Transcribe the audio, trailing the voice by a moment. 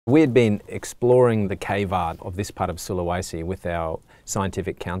We had been exploring the cave art of this part of Sulawesi with our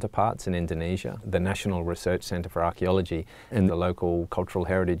scientific counterparts in Indonesia, the National Research Centre for Archaeology and the local Cultural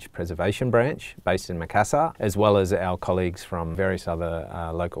Heritage Preservation Branch based in Makassar, as well as our colleagues from various other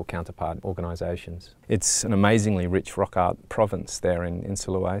local counterpart organisations. It's an amazingly rich rock art province there in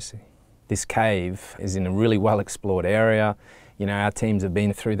Sulawesi. This cave is in a really well explored area. You know, our teams have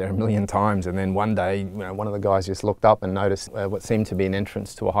been through there a million times, and then one day, one of the guys just looked up and noticed what seemed to be an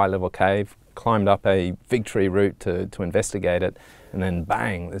entrance to a high-level cave, climbed up a fig tree root to investigate it, and then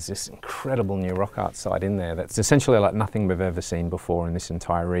bang, there's this incredible new rock art site in there that's essentially like nothing we've ever seen before in this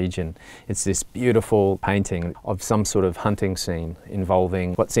entire region. It's this beautiful painting of some sort of hunting scene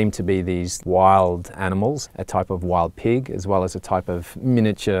involving what seem to be these wild animals, a type of wild pig, as well as a type of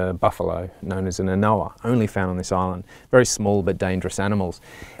miniature buffalo known as an anoa, only found on this island. Very small but dangerous animals.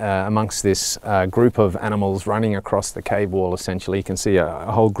 Amongst this group of animals running across the cave wall, essentially, you can see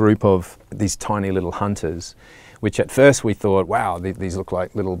a whole group of these tiny little hunters, which at first we thought, wow, these look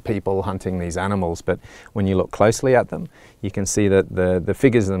like little people hunting these animals. But when you look closely at them, you can see that the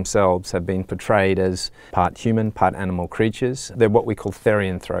figures themselves have been portrayed as part human, part animal creatures. They're what we call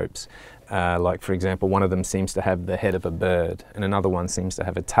therianthropes. Like, for example, one of them seems to have the head of a bird and another one seems to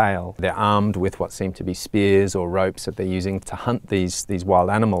have a tail. They're armed with what seem to be spears or ropes that they're using to hunt these wild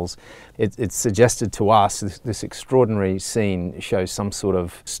animals. It's suggested to us this extraordinary scene shows some sort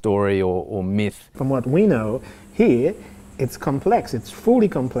of story or myth. From what we know, here it's complex, it's fully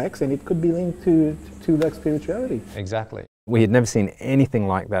complex, and it could be linked to like spirituality. Exactly. We had never seen anything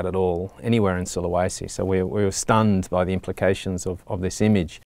like that at all anywhere in Sulawesi, so we were stunned by the implications of this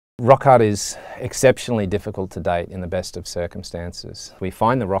image. Rock art is exceptionally difficult to date in the best of circumstances. We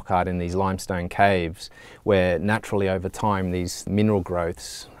find the rock art in these limestone caves where naturally over time these mineral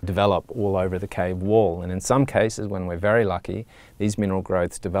growths develop all over the cave wall, and in some cases, when we're very lucky, these mineral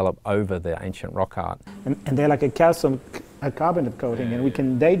growths develop over the ancient rock art. And they're like a calcium carbonate coating, and we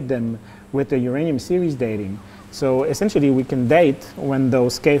can date them with the uranium series dating. So essentially we can date when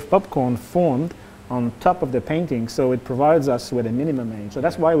those cave popcorn formed on top of the painting, so it provides us with a minimum age. So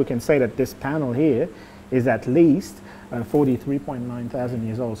that's why we can say that this panel here is at least 43.9 thousand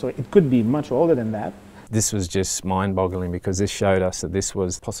years old. So it could be much older than that. This was just mind-boggling because this showed us that this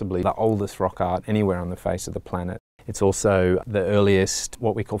was possibly the oldest rock art anywhere on the face of the planet. It's also the earliest,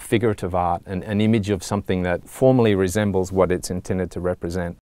 what we call figurative art, an image of something that formally resembles what it's intended to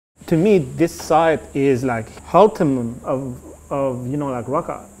represent. To me, this site is like ultimate of like rock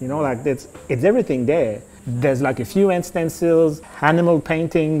art, like it's everything there. There's like a few ant stencils, animal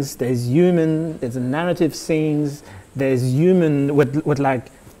paintings, there's human, there's narrative scenes, there's human with like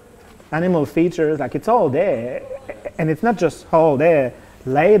animal features, like it's all there. And it's not just all there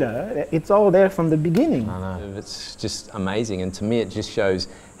later, it's all there from the beginning. I know, it's just amazing, and to me it just shows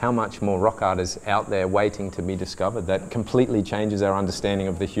how much more rock art is out there waiting to be discovered. That completely changes our understanding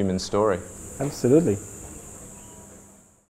of the human story. Absolutely.